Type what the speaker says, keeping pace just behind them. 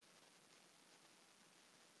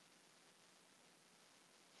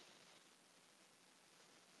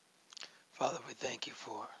Father, we thank you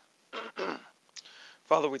for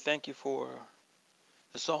Father, we thank you for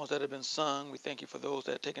the songs that have been sung. We thank you for those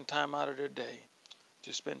that have taken time out of their day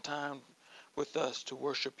to spend time with us to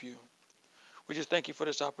worship you. We just thank you for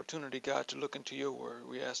this opportunity, God, to look into your word.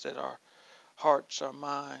 We ask that our hearts, our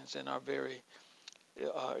minds, and our very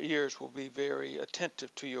ears will be very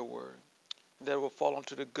attentive to your word, that it will fall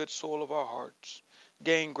into the good soil of our hearts,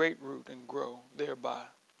 gain great root, and grow thereby.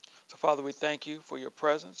 So, Father, we thank you for your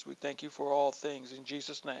presence. We thank you for all things. In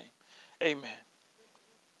Jesus' name, amen.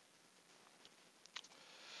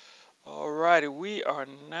 All righty, we are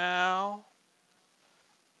now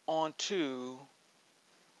on to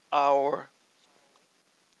our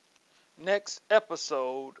next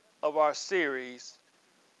episode of our series,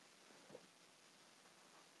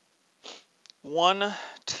 One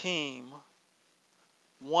Team,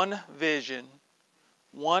 One Vision,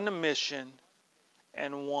 One Mission,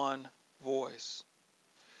 and One Voice.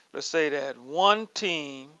 Let's say that. One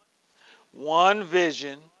team, one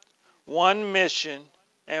vision, one mission,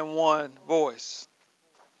 and one voice.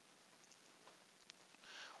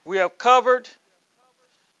 We have covered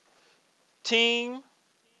team,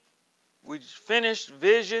 we finished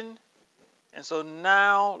vision, and so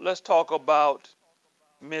now let's talk about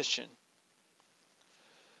mission.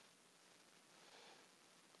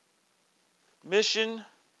 Mission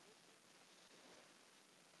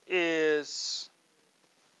is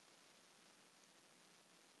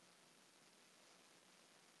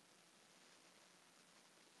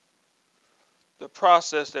the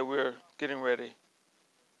process that we're getting ready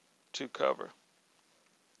to cover.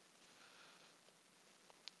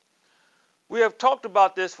 We have talked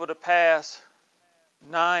about this for the past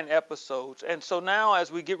 9 episodes, and so now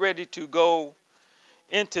as we get ready to go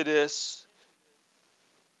into this,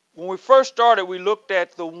 when we first started, we looked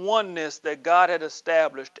at the oneness that God had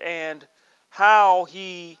established and how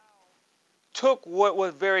he took what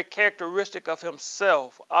was very characteristic of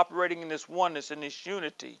himself, operating in this oneness, in this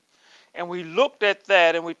unity. And we looked at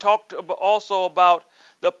that, and we talked also about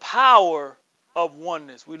the power of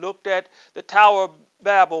oneness. We looked at the Tower of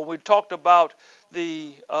Babel. We talked about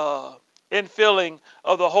the infilling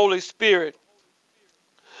of the Holy Spirit.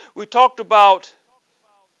 We talked about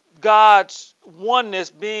God's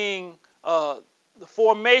oneness being the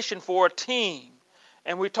formation for a team.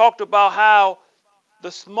 And we talked about how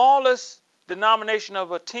the smallest denomination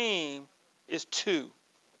of a team is 2.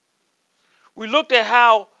 We looked at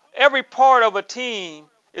how every part of a team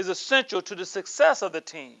is essential to the success of the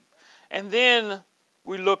team. And then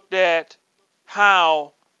we looked at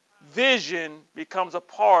how vision becomes a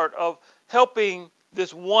part of helping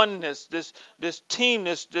this oneness, this team,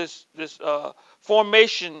 this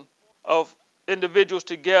formation of individuals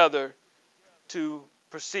together to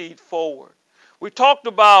proceed forward. We talked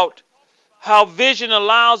about how vision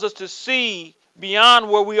allows us to see beyond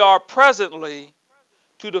where we are presently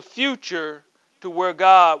to the future, to where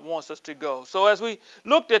God wants us to go. So as we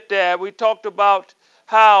looked at that, we talked about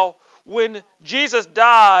how when Jesus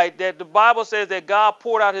died, that the Bible says that God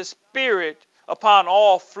poured out his Spirit upon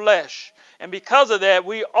all flesh. And because of that,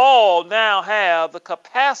 we all now have the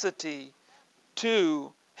capacity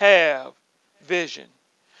to have vision.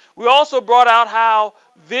 We also brought out how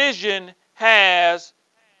vision has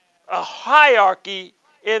a hierarchy,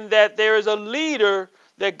 in that there is a leader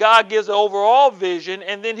that God gives the overall vision,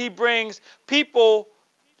 and then he brings people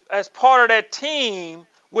as part of that team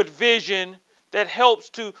with vision that helps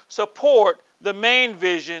to support the main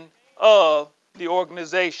vision of the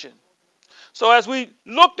organization. So as we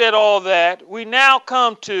looked at all that, we now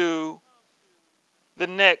come to the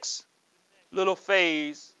next little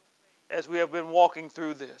phase as we have been walking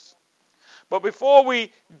through this. But before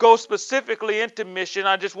we go specifically into mission,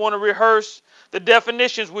 I just want to rehearse the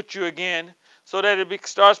definitions with you again so that it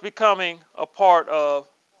starts becoming a part of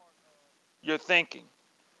your thinking.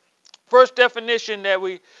 First definition that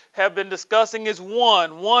we have been discussing is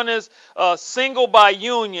one. One is single by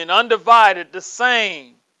union, undivided, the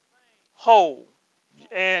same, whole,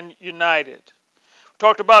 and united. We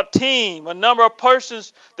talked about team, a number of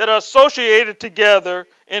persons that are associated together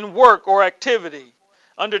in work or activity.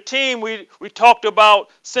 Under team, we talked about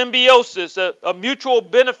symbiosis, a mutual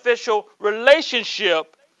beneficial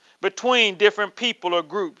relationship between different people or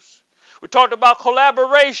groups. We talked about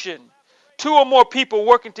collaboration, 2 or more people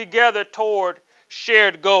working together toward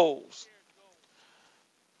shared goals.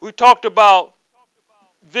 We talked about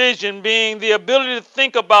vision being the ability to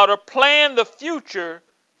think about or plan the future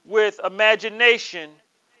with imagination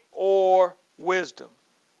or wisdom.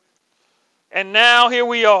 And now here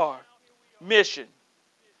we are, mission.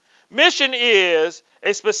 Mission is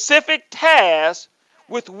a specific task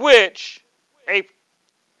with which a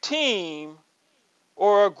team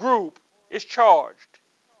or a group is charged.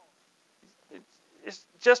 It's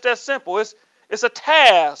just that simple. It's a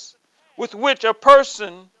task with which a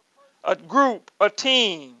person, a group, a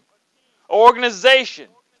team, an organization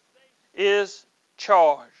is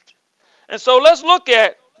charged. And so let's look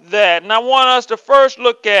at that. And I want us to first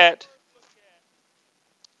look at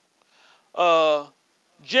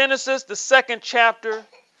Genesis, the 2nd chapter.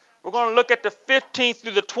 We're going to look at the 15th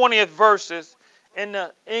through the 20th verses in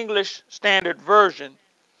the English Standard Version.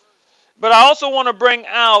 But I also want to bring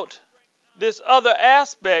out this other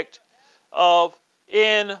aspect of,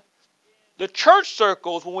 in the church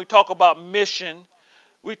circles, when we talk about mission,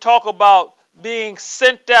 we talk about being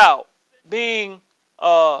sent out, being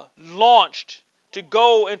launched to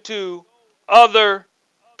go into other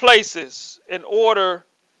places in order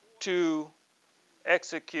to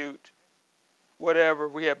execute whatever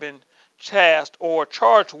we have been tasked or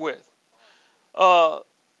charged with.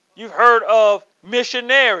 You've heard of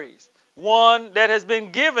missionaries, one that has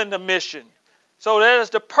been given the mission. So that is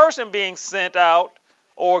the person being sent out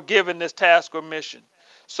or given this task or mission.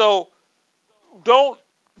 So don't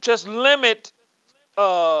just limit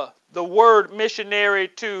the word missionary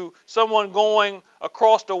to someone going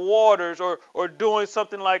across the waters or doing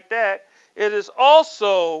something like that. It is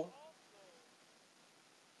also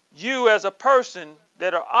you as a person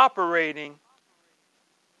that are operating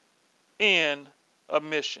in a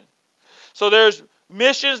mission. So there's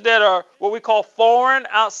missions that are what we call foreign,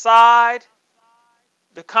 outside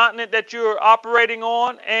the continent that you're operating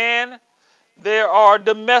on, and there are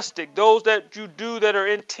domestic, those that you do that are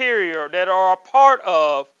interior, that are a part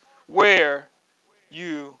of where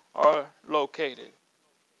you are located.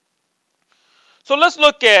 So let's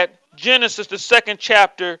look at Genesis, the 2nd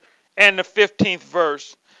chapter and the 15th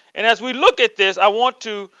verse. And as we look at this, I want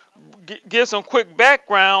to give some quick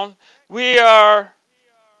background. We are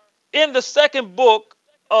in the 2nd book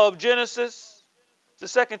of Genesis, the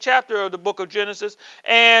 2nd chapter of the book of Genesis.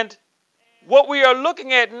 And what we are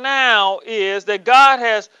looking at now is that God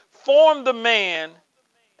has formed the man,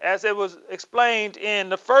 as it was explained in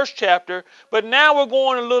the 1st chapter. But now we're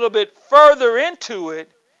going a little bit further into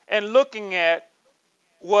it and looking at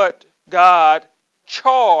what God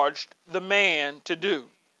charged the man to do.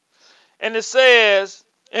 And it says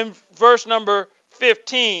in verse number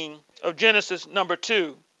 15 of Genesis number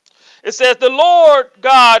 2, it says, "The Lord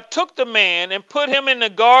God took the man and put him in the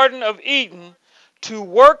Garden of Eden to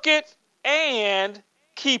work it and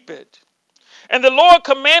keep it. And the Lord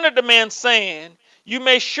commanded the man, saying, You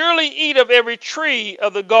may surely eat of every tree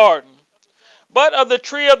of the garden, but of the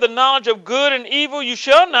tree of the knowledge of good and evil you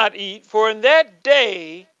shall not eat, for in the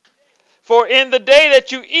day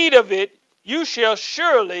that you eat of it, you shall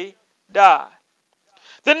surely die.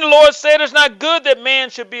 Then the Lord said, It's not good that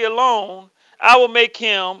man should be alone. I will make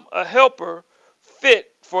him a helper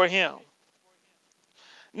fit for him.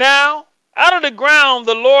 Now, out of the ground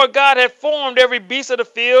the Lord God had formed every beast of the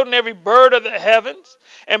field and every bird of the heavens,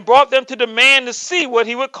 and brought them to the man to see what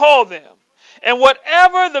he would call them. And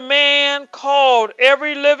whatever the man called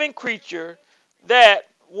every living creature, that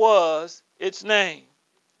was its name.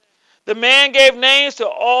 The man gave names to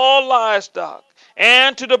all livestock,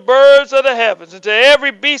 and to the birds of the heavens, and to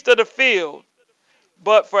every beast of the field.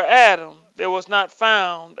 But for Adam there was not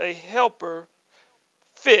found a helper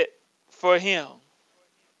fit for him."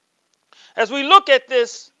 As we look at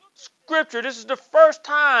this scripture, this is the first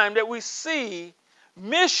time that we see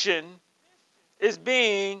mission is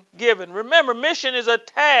being given. Remember, mission is a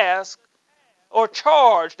task or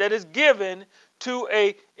charge that is given to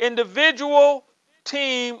an individual,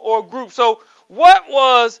 team, or group. So what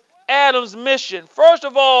was Adam's mission? First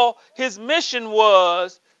of all, his mission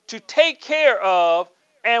was to take care of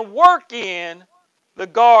and work in the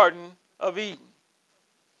Garden of Eden.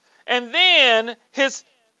 And then his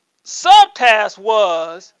subtask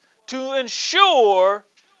was to ensure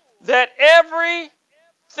that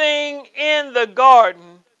everything in the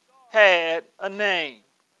garden had a name.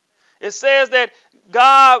 It says that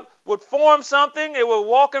God would form something, it would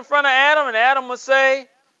walk in front of Adam, and Adam would say,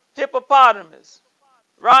 hippopotamus,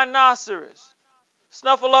 rhinoceros,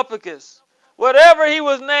 snuffleupagus. Whatever he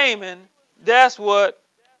was naming, that's what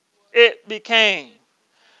it became.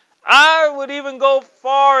 I would even go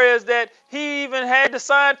far as that he even had the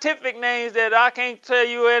scientific names that I can't tell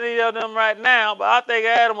you any of them right now, but I think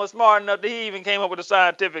Adam was smart enough that he even came up with the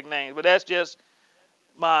scientific names. But that's just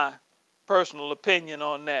my personal opinion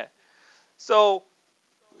on that. So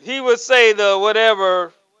he would say the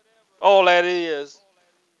whatever all that is,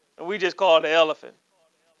 and we just call it the elephant.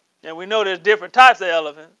 And we know there's different types of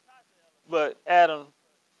elephants, but Adam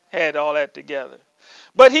had all that together.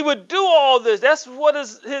 But he would do all this. That's what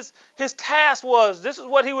his task was. This is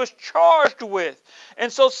what he was charged with.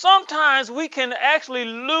 And so sometimes we can actually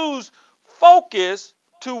lose focus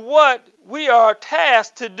to what we are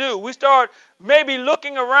tasked to do. We start maybe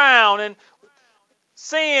looking around and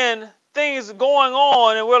seeing things going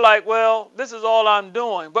on, and we're like, well, this is all I'm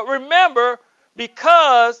doing. But remember,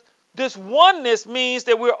 because this oneness means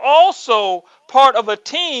that we're also part of a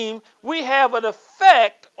team, we have an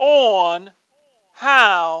effect on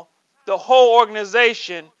how the whole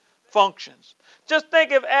organization functions. Just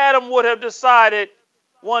think if Adam would have decided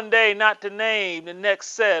one day not to name the next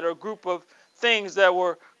set or group of things that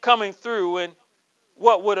were coming through, and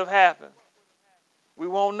what would have happened? We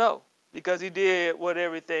won't know, because he did what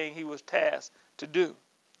everything he was tasked to do.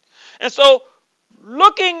 And so,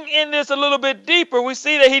 looking in this a little bit deeper, we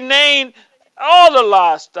see that he named all the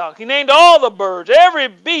livestock. He named all the birds, every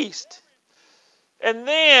beast. And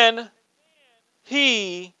then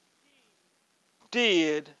he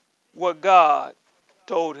did what God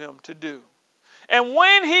told him to do. And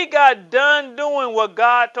when he got done doing what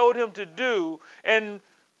God told him to do, and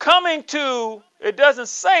coming to, it doesn't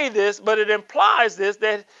say this, but it implies this,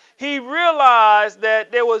 that he realized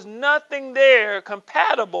that there was nothing there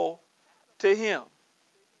compatible to him.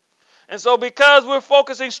 And so because we're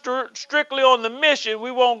focusing strictly on the mission,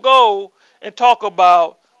 we won't go and talk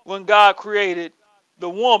about when God created the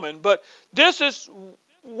woman. But this is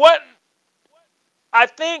what I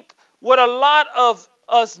think what a lot of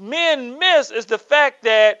us men miss, is the fact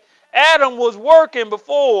that Adam was working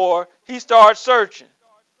before he started searching.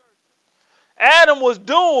 Adam was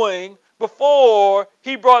doing before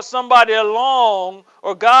he brought somebody along,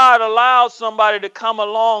 or God allowed somebody to come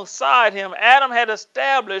alongside him. Adam had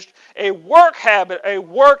established a work habit, a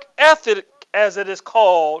work ethic, as it is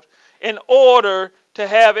called, in order to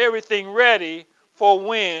have everything ready for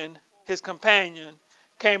when his companion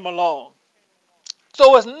came along.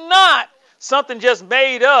 So it's not something just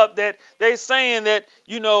made up that they're saying that,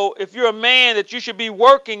 if you're a man that you should be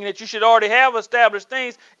working, that you should already have established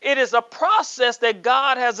things. It is a process that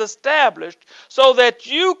God has established so that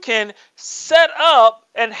you can set up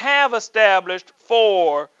and have established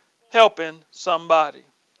for helping somebody.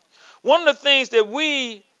 One of the things that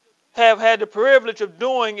we have had the privilege of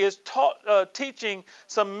doing is teaching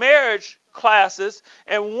some marriage classes.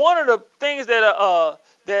 And one of the things that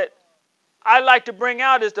I like to bring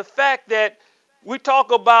out is the fact that we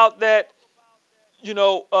talk about that,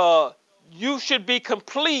 you should be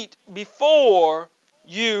complete before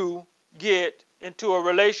you get into a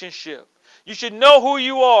relationship. You should know who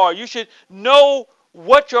you are. You should know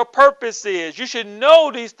what your purpose is. You should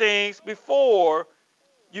know these things before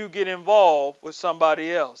you get involved with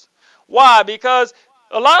somebody else. Why? Because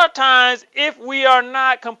a lot of times, if we are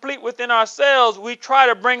not complete within ourselves, we try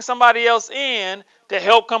to bring somebody else in to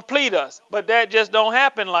help complete us. But that just don't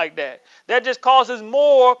happen like that. That just causes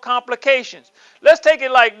more complications. Let's take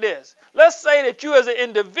it like this. Let's say that you as an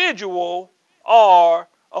individual are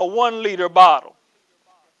a 1-liter bottle.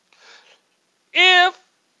 If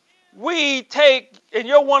we take, and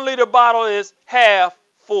your 1-liter bottle is half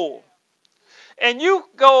full, and you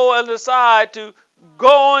go and decide to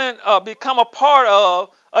go and become a part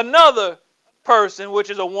of another person, which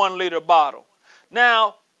is a 1-liter bottle.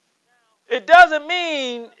 Now, it doesn't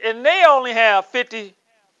mean, and they only have 50%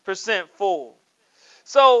 full.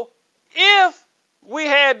 So if we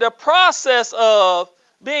had the process of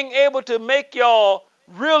being able to make y'all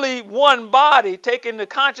really one body, taking the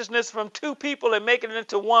consciousness from 2 people and making it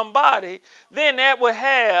into one body, then that would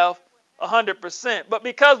have 100%. But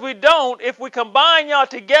because we don't, if we combine y'all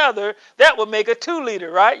together, that would make a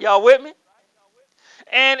 2-liter, right? Y'all with me?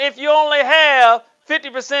 And if you only have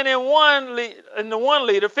 50% in the 1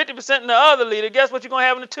 liter, 50% in the other liter, guess what you're going to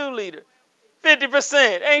have in the 2-liter?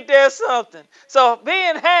 50%. Ain't that something? So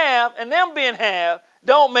being half and them being half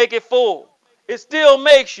don't make it full. It still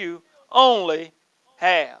makes you only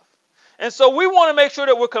half. And so we want to make sure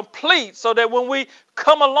that we're complete so that when we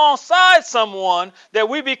come alongside someone, that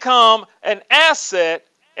we become an asset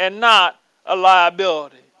and not a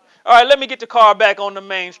liability. All right, let me get the car back on the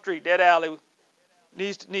main street. That alley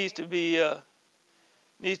needs to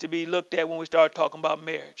be looked at when we start talking about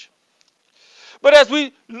marriage. But as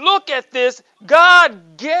we look at this,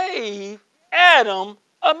 God gave Adam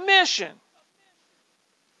a mission.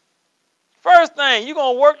 First thing, you're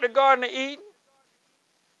going to work the Garden of Eden.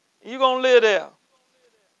 You're going to live there.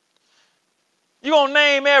 You're going to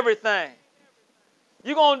name everything.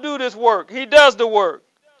 You're going to do this work. He does the work.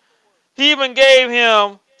 He even gave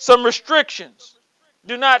him some restrictions.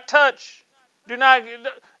 Do not touch.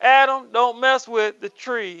 Adam, don't mess with the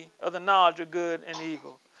tree of the knowledge of good and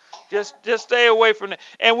evil. Just stay away from that.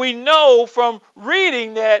 And we know from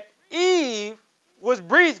reading that Eve was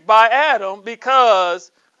breathed by Adam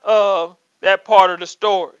because of that part of the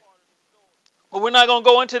story. But we're not going to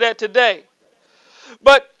go into that today.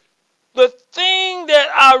 But the thing that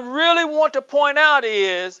I really want to point out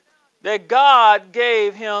is that God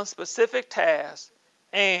gave him specific tasks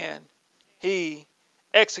and he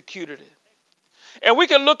executed it. And we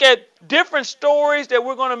can look at different stories that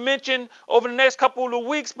we're going to mention over the next couple of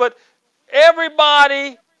weeks, but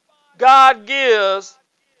everybody, God gives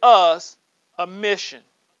us a mission,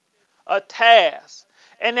 a task.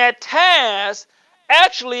 And that task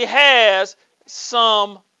actually has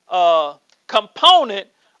some component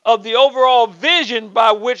of the overall vision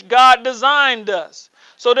by which God designed us.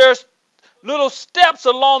 So there's little steps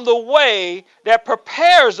along the way that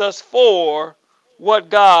prepares us for what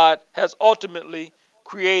God has ultimately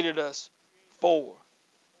created us for.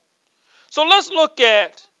 So let's look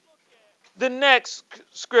at the next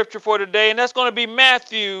scripture for today, and that's going to be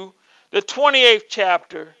Matthew, the 28th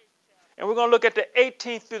chapter, and we're going to look at the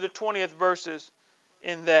 18th through the 20th verses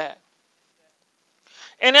in that.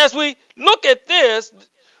 And as we look at this,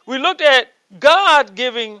 we looked at God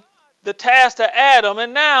giving the task to Adam,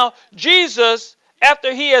 and now Jesus,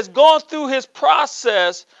 after he has gone through his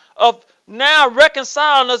process of now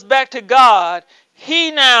reconciling us back to God,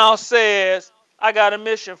 he now says, I got a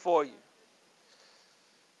mission for you.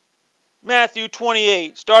 Matthew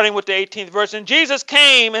 28, starting with the 18th verse. And Jesus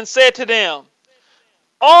came and said to them,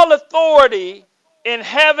 all authority in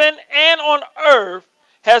heaven and on earth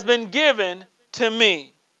has been given to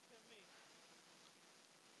me.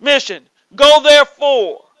 Mission, go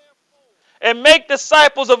therefore and make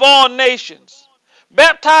disciples of all nations,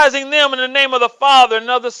 baptizing them in the name of the Father and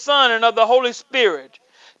of the Son and of the Holy Spirit,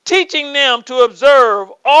 teaching them to observe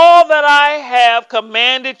all that I have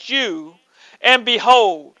commanded you, and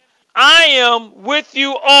behold, I am with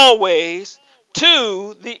you always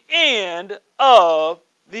to the end of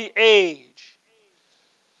the age.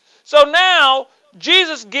 So now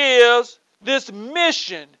Jesus gives this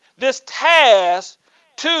mission, this task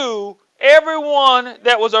to everyone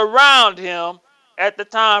that was around him at the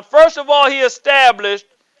time. First of all, he established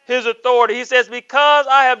his authority. He says, because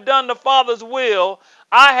I have done the Father's will,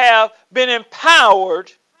 I have been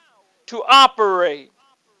empowered to operate,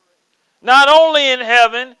 not only in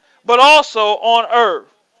heaven, but also on earth.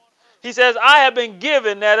 He says, I have been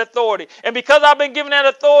given that authority. And because I've been given that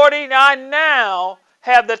authority, I now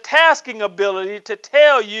have the tasking ability to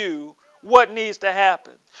tell you what needs to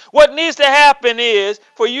happen. What needs to happen is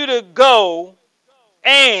for you to go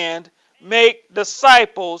and make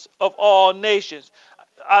disciples of all nations.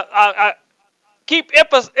 I keep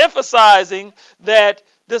emphasizing that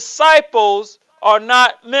disciples are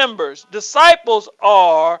not members. Disciples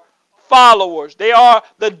are followers. They are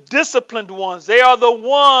the disciplined ones. They are the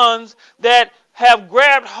ones that have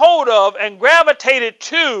grabbed hold of and gravitated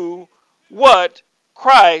to what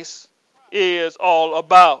Christ is all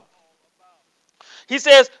about. He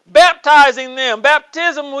says, baptizing them.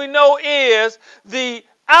 Baptism, we know, is the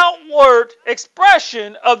outward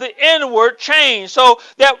expression of the inward change. So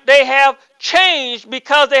that they have changed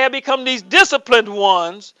because they have become these disciplined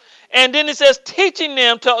ones. And then it says, teaching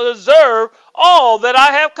them to observe all that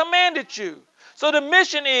I have commanded you. So the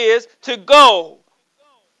mission is to go,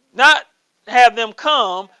 not have them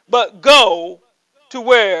come, but go to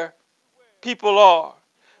where people are.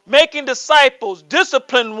 Making disciples,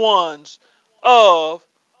 disciplined ones of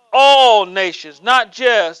all nations, not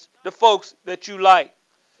just the folks that you like.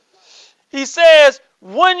 He says,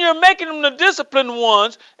 when you're making them the disciplined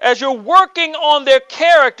ones, as you're working on their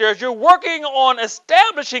character, as you're working on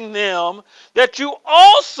establishing them, that you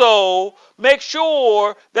also make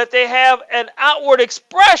sure that they have an outward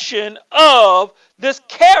expression of this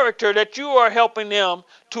character that you are helping them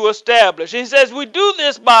to establish. He says, we do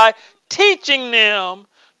this by teaching them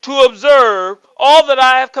to observe all that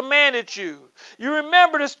I have commanded you. You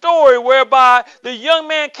remember the story whereby the young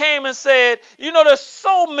man came and said, there's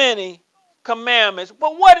so many commandments,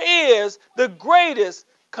 but what is the greatest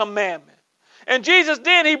commandment? And Jesus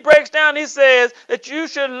then, he breaks down, he says that you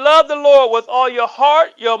should love the Lord with all your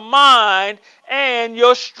heart, your mind, and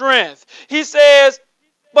your strength. He says,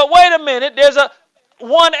 but wait a minute, there's a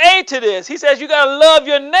 1A to this. He says you got to love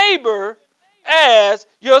your neighbor as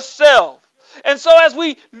yourself. And so as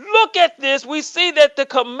we look at this, we see that the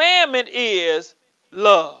commandment is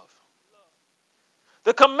love.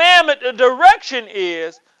 The commandment, the direction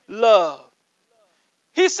is love.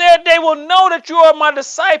 He said they will know that you are my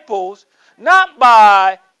disciples, not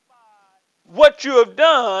by what you have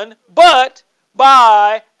done, but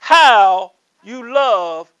by how you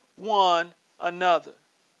love one another.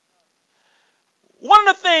 one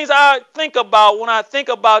of the things I think about when I think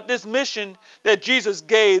about this mission that Jesus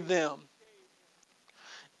gave them,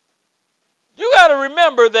 you got to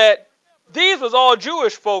remember that these was all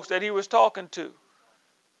Jewish folks that he was talking to.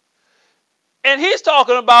 And he's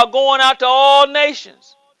talking about going out to all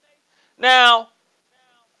nations. Now,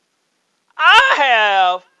 I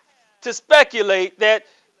have to speculate that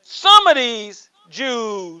some of these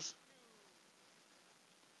Jews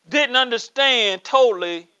didn't understand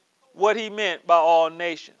totally what he meant by all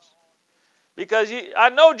nations. Because I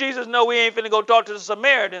know Jesus know we ain't finna go talk to the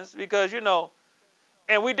Samaritans because,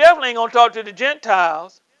 and we definitely ain't gonna talk to the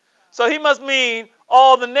Gentiles. So he must mean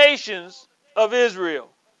all the nations of Israel.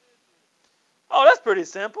 Oh, that's pretty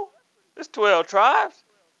simple. There's 12 tribes.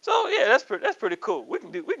 So yeah, that's pretty cool. We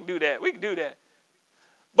can do that.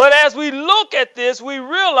 But as we look at this, we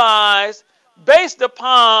realize, based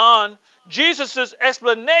upon Jesus'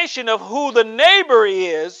 explanation of who the neighbor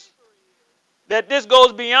is, that this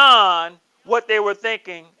goes beyond what they were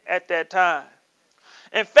thinking at that time.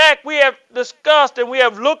 In fact, we have discussed and we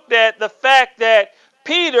have looked at the fact that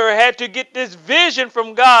Peter had to get this vision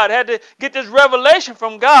from God, had to get this revelation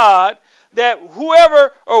from God, that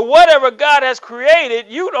whoever or whatever God has created,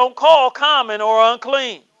 you don't call common or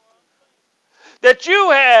unclean. That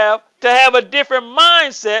you have to have a different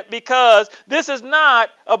mindset, because this is not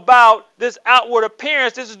about this outward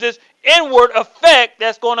appearance. This is this inward effect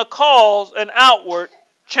that's going to cause an outward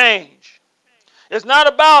change. It's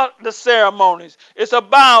not about the ceremonies. It's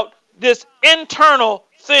about this internal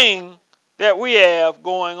thing that we have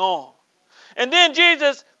going on. And then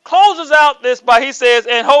Jesus closes out this by, he says,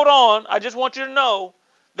 and hold on, I just want you to know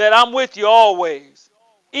that I'm with you always,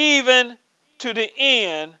 even to the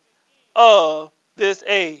end of this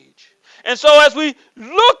age. And so as we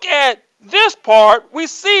look at this part, we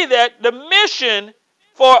see that the mission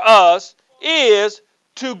for us is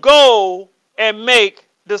to go and make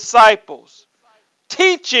disciples,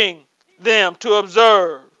 teaching them to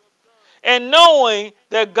observe, and knowing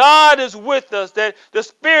that God is with us, that the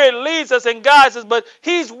Spirit leads us and guides us, but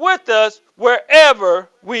he's with us wherever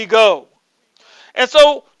we go. And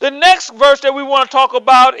so the next verse that we want to talk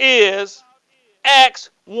about is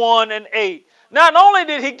Acts 1:8. Not only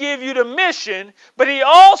did he give you the mission, but he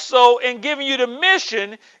also, in giving you the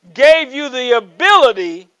mission, gave you the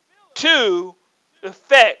ability to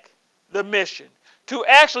effect the mission, to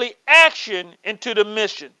actually action into the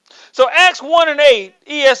mission. So Acts 1:8,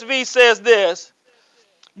 ESV says this,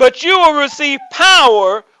 but you will receive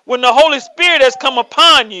power when the Holy Spirit has come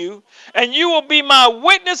upon you, and you will be my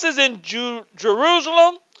witnesses in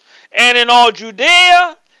Jerusalem and in all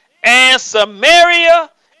Judea and Samaria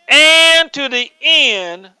and to the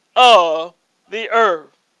end of the earth.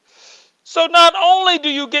 So not only do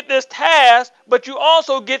you get this task, but you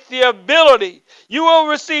also get the ability. You will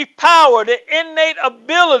receive power, the innate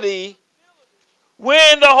ability,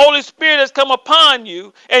 when the Holy Spirit has come upon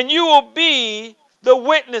you, and you will be the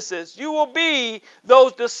witnesses. You will be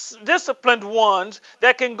those disciplined ones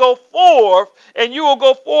that can go forth, and you will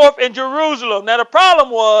go forth in Jerusalem. Now the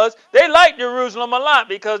problem was, they liked Jerusalem a lot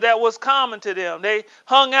because that was common to them. They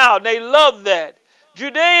hung out. They loved that.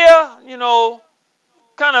 Judea,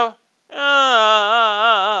 kind of,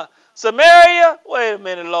 Samaria, wait a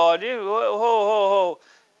minute, Lord.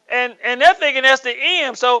 And they're thinking that's the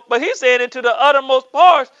end. So, but he's saying it to the uttermost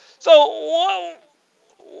parts. So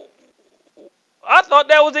I thought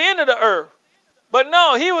that was the end of the earth. But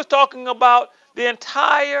no, he was talking about the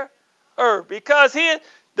entire earth, because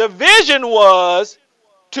the vision was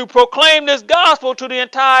to proclaim this gospel to the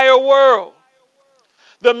entire world.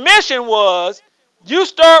 The mission was, you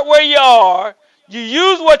start where you are, you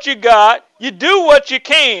use what you got, you do what you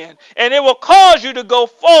can, and it will cause you to go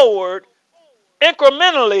forward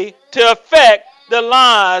incrementally to affect the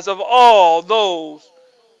lives of all those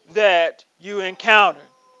that you encounter.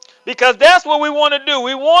 Because that's what we want to do.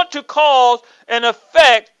 We want to cause an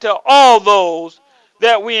effect to all those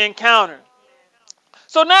that we encounter.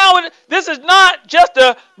 So now this is not just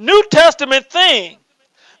a New Testament thing.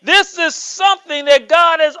 This is something that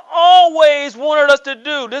God has always wanted us to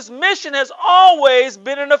do. This mission has always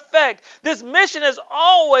been in effect. This mission has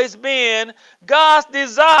always been God's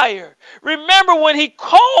desire. Remember when he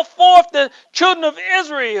called forth the children of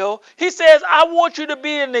Israel, he says, I want you to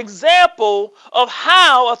be an example of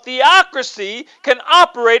how a theocracy can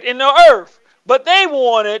operate in the earth. But they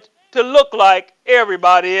wanted to look like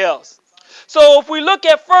everybody else. So if we look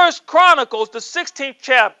at 1 Chronicles, the 16th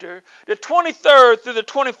chapter, the 23rd through the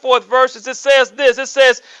 24th verses, it says this. It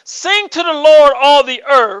says, sing to the Lord all the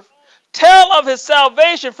earth. Tell of his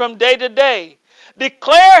salvation from day to day.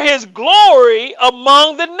 declare his glory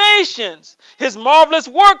among the nations, his marvelous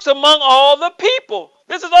works among all the people.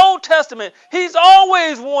 This is Old Testament. He's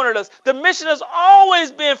always wanted us. The mission has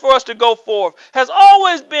always been for us to go forth, has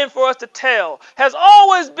always been for us to tell, has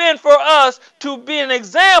always been for us to be an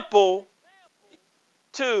example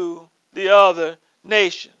to the other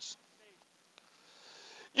nations.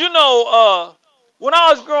 You know, when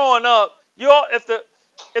I was growing up,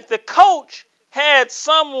 if the coach had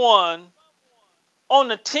someone on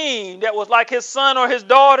the team that was like his son or his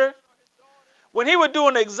daughter, when he would do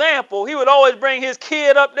an example, he would always bring his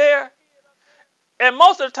kid up there. And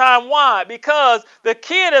most of the time, why? Because the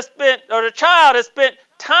kid has spent, or the child has spent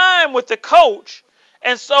time with the coach,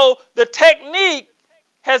 and so the technique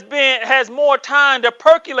has more time to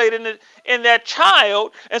percolate in that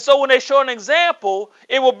child, and so when they show an example,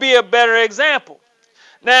 it will be a better example.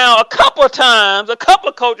 Now, a couple of times, a couple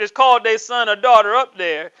of coaches called their son or daughter up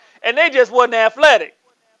there, and they just wasn't athletic.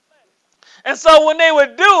 And so when they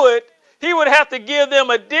would do it, he would have to give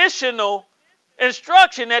them additional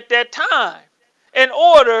instruction at that time in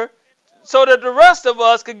order so that the rest of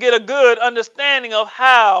us could get a good understanding of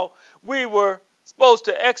how we were supposed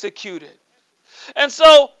to execute it. And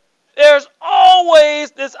so there's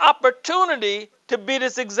always this opportunity to be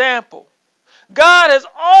this example. God has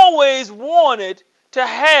always wanted to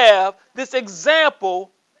have this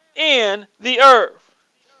example in the earth.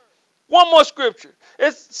 One more scripture.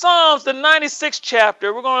 It's Psalms, the 96th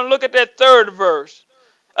chapter. We're going to look at that 3rd verse.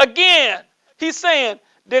 Again, he's saying,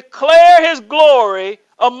 declare his glory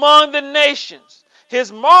among the nations,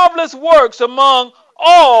 his marvelous works among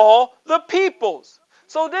all the peoples.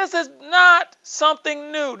 So this is not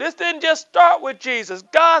something new. This didn't just start with Jesus.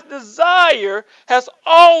 God's desire has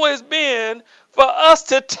always been for us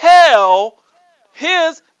to tell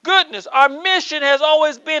his goodness. Our mission has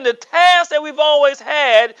always been, the task that we've always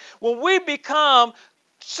had when we become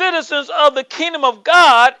citizens of the kingdom of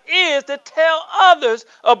God is to tell others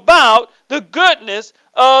about the goodness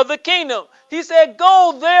of the kingdom. He said,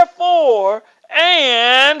 go therefore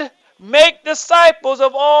and make disciples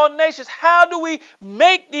of all nations. How do we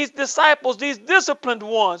make these disciples, these disciplined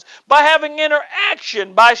ones? By having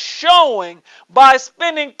interaction, by showing, by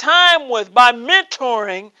spending time with, by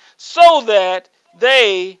mentoring, so that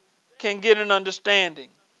they can get an understanding.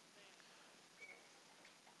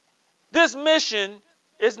 This mission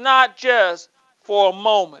is not just for a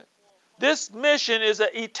moment. This mission is an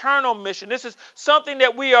eternal mission. This is something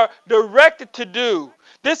that we are directed to do.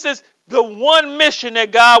 This is the one mission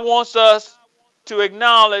that God wants us to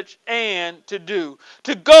acknowledge and to do.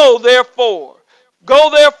 To go therefore.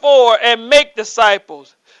 Go therefore and make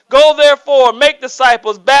disciples. Go therefore, make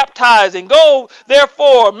disciples, baptizing. Go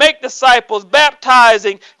therefore, make disciples,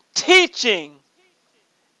 baptizing, teaching.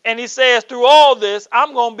 And he says, through all this,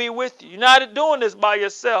 I'm going to be with you. You're not doing this by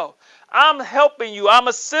yourself. I'm helping you. I'm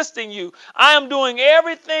assisting you. I am doing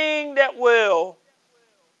everything that will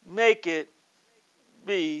make it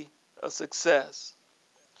be a success.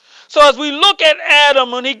 So as we look at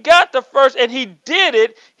Adam, when he got the first, and he did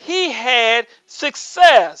it, he had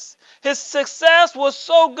success. His success was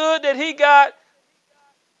so good that he got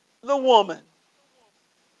the woman.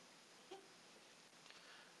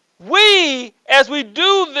 We, as we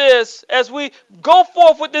do this, as we go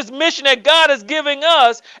forth with this mission that God is giving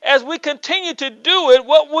us, as we continue to do it,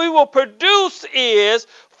 what we will produce is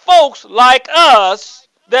folks like us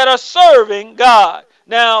that are serving God.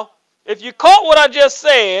 Now, if you caught what I just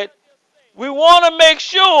said, we want to make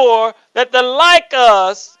sure that the like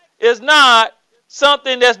us is not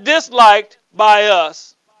something that's disliked by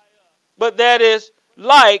us, but that is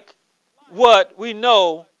like what we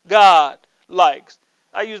know God likes.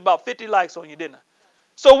 I used about 50 likes on you, didn't I?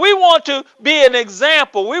 So we want to be an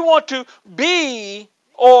example. We want to be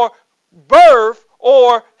or birth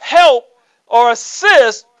or help or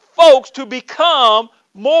assist folks to become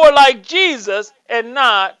more like Jesus and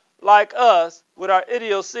not like us with our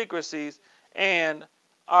idiosyncrasies and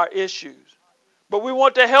our issues. But we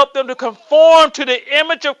want to help them to conform to the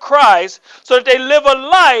image of Christ so that they live a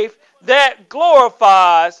life that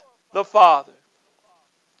glorifies the Father.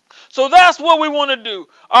 So that's what we want to do.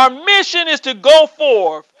 Our mission is to go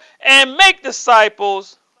forth and make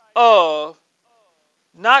disciples of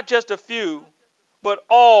not just a few, but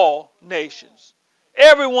all nations.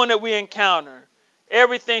 Everyone that we encounter,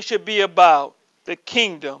 everything should be about the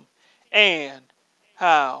kingdom and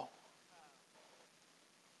how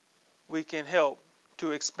we can help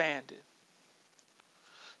to expand it.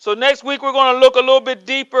 So next week we're going to look a little bit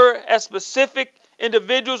deeper at specific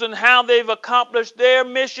individuals and how they've accomplished their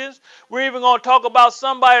missions. We're even going to talk about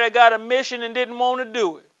somebody that got a mission and didn't want to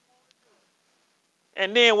do it.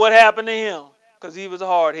 And then what happened to him? because he was a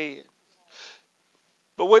hard head.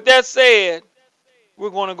 But with that said, we're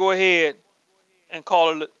going to go ahead and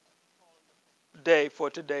call it a day for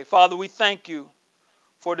today. Father, we thank you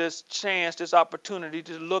for this chance, this opportunity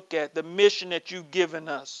to look at the mission that you've given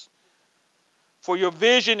us. For your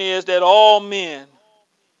vision is that all men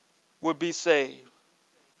would be saved.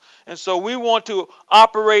 And so we want to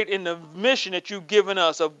operate in the mission that you've given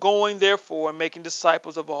us of going, therefore, and making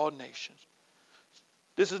disciples of all nations.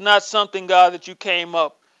 This is not something, God, that you came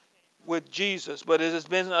up with Jesus, but it has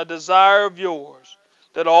been a desire of yours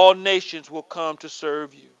that all nations will come to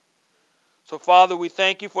serve you. So, Father, we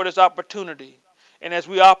thank you for this opportunity. And as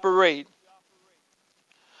we operate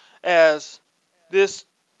as this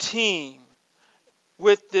team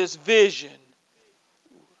with this vision,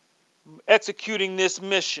 executing this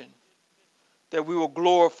mission, that we will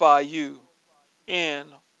glorify you in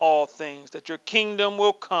all things, that your kingdom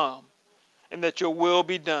will come and that your will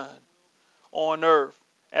be done on earth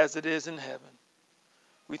as it is in heaven.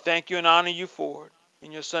 We thank you and honor you for it.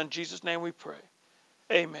 In your Son Jesus' name we pray.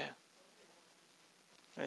 Amen.